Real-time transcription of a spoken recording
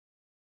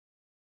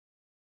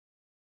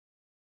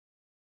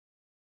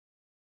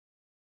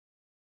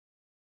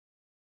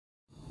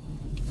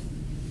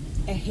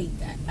hate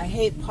that. I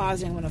hate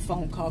pausing when a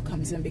phone call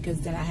comes in,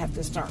 because then I have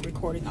to start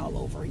recording all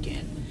over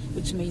again,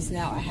 which means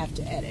now I have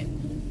to edit.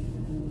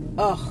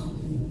 Ugh.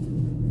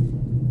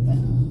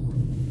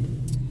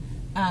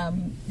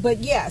 But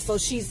yeah, so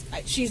she's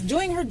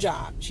doing her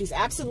job. She's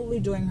absolutely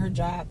doing her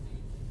job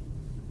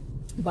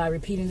by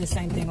repeating the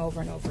same thing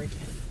over and over again.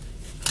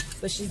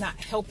 But she's not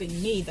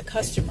helping me, the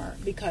customer,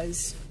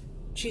 because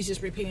she's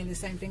just repeating the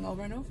same thing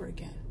over and over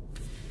again.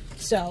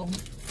 So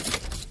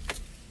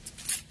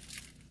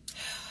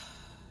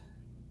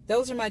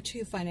those are my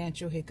two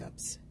financial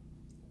hiccups,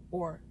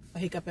 or a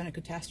hiccup and a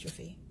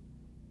catastrophe,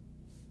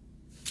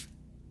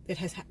 that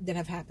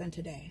have happened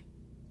today.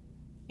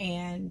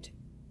 And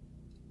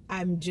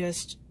I'm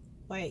just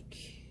like,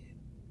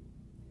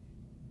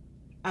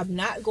 I'm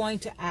not going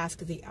to ask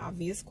the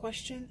obvious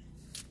question,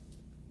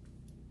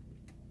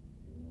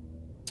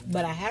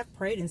 but I have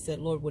prayed and said,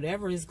 Lord,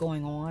 whatever is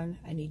going on,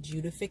 I need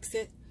you to fix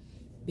it,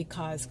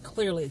 because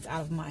clearly it's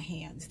out of my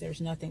hands. There's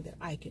nothing that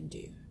I can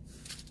do.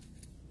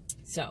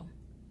 So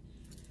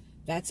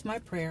that's my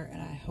prayer,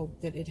 and I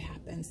hope that it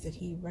happens, that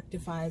he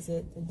rectifies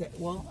it.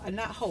 Well, I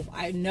not hope,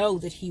 I know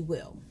that he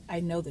will.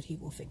 I know that he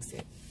will fix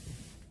it.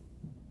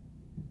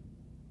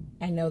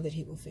 I know that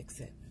he will fix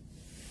it.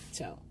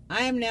 So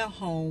I am now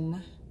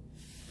home.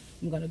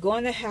 I'm going to go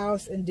in the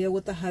house and deal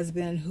with the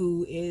husband,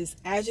 who is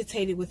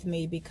agitated with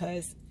me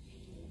because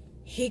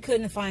he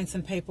couldn't find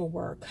some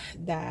paperwork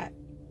that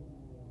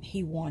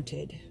he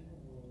wanted,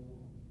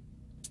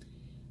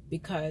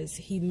 because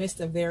he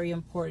missed a very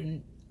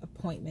important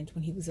appointment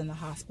when he was in the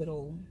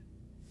hospital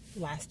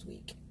last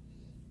week.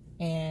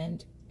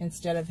 And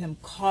instead of him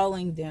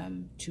calling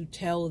them to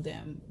tell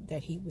them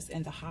that he was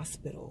in the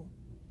hospital,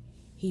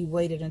 he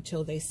waited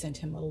until they sent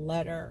him a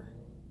letter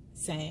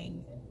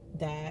saying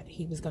that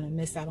he was going to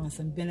miss out on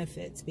some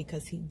benefits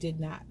because he did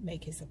not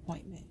make his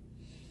appointment.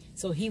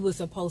 So he was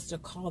supposed to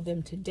call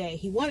them today.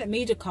 He wanted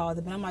me to call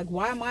them, and I'm like,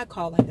 why am I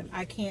calling them?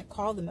 I can't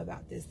call them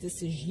about this.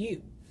 This is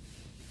you.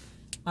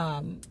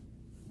 And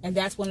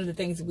that's one of the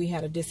things that we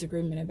had a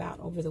disagreement about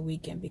over the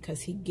weekend,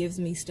 because he gives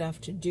me stuff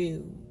to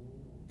do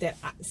that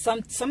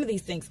some of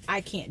these things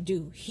I can't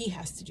do. He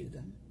has to do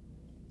them.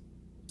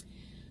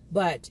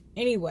 But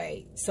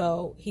anyway,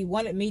 so he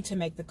wanted me to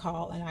make the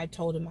call, and I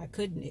told him I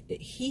couldn't.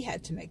 He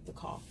had to make the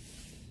call.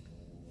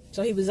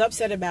 So he was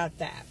upset about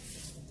that.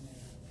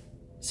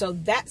 So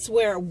that's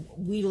where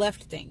we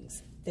left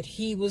things, that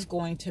he was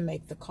going to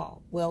make the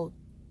call. Well,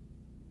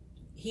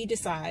 he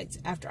decides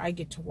after I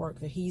get to work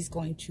that he's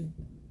going to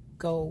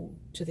go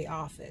to the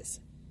office,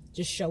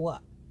 just show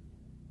up.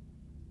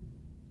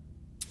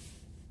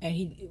 And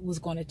he was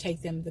going to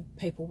take them the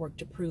paperwork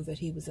to prove that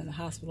he was in the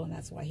hospital, and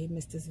that's why he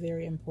missed this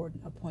very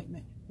important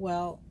appointment.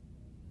 Well,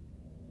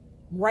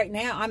 right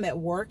now I'm at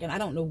work, and I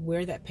don't know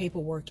where that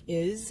paperwork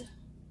is,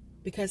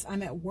 because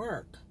I'm at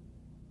work.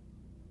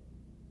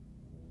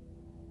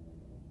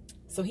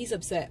 So he's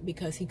upset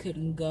because he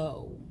couldn't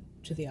go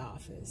to the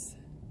office,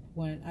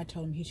 when I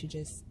told him you should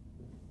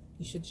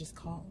just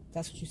call.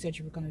 That's what you said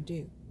you were going to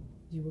do.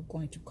 You were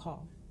going to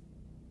call.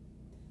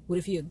 What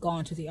if you had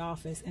gone to the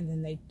office and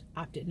then they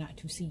opted not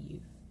to see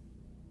you?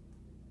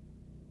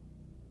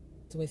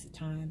 It's a waste of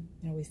time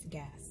and a waste of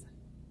gas.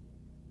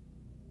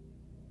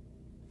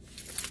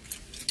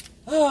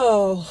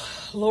 Oh,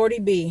 Lordy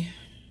be.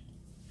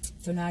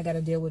 So now I got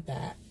to deal with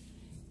that.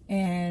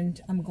 And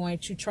I'm going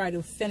to try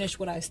to finish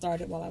what I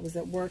started while I was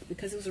at work,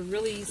 because it was a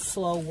really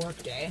slow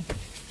work day,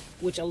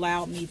 which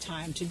allowed me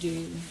time to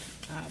do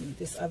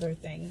this other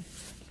thing.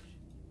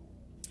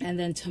 And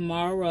then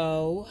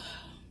tomorrow,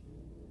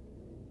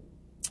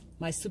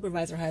 my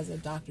supervisor has a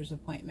doctor's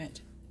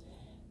appointment.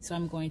 So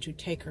I'm going to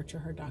take her to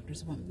her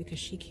doctor's appointment, because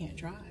she can't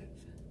drive.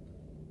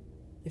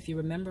 If you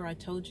remember, I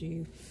told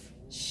you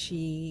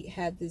she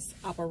had this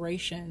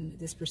operation,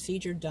 this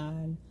procedure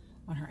done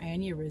on her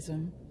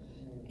aneurysm,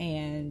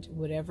 and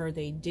whatever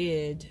they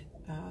did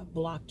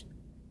blocked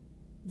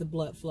the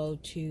blood flow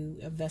to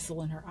a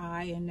vessel in her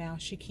eye, and now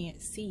she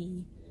can't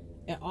see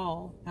at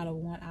all out of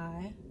one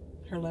eye,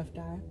 her left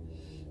eye.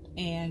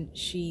 And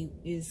she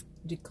was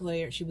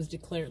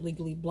declared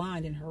legally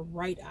blind in her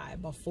right eye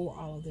before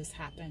all of this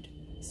happened.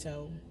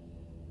 So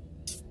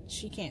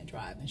she can't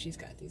drive, and she's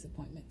got these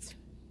appointments.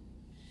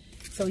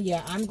 So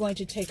yeah, I'm going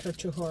to take her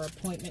to her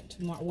appointment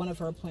tomorrow, one of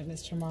her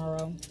appointments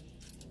tomorrow.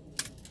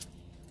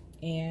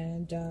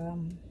 And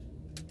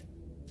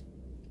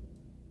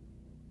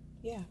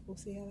yeah, we'll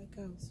see how that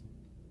goes.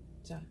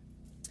 So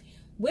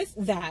with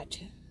that,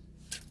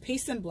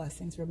 peace and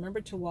blessings.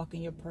 Remember to walk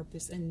in your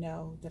purpose, and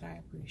know that I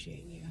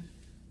appreciate you.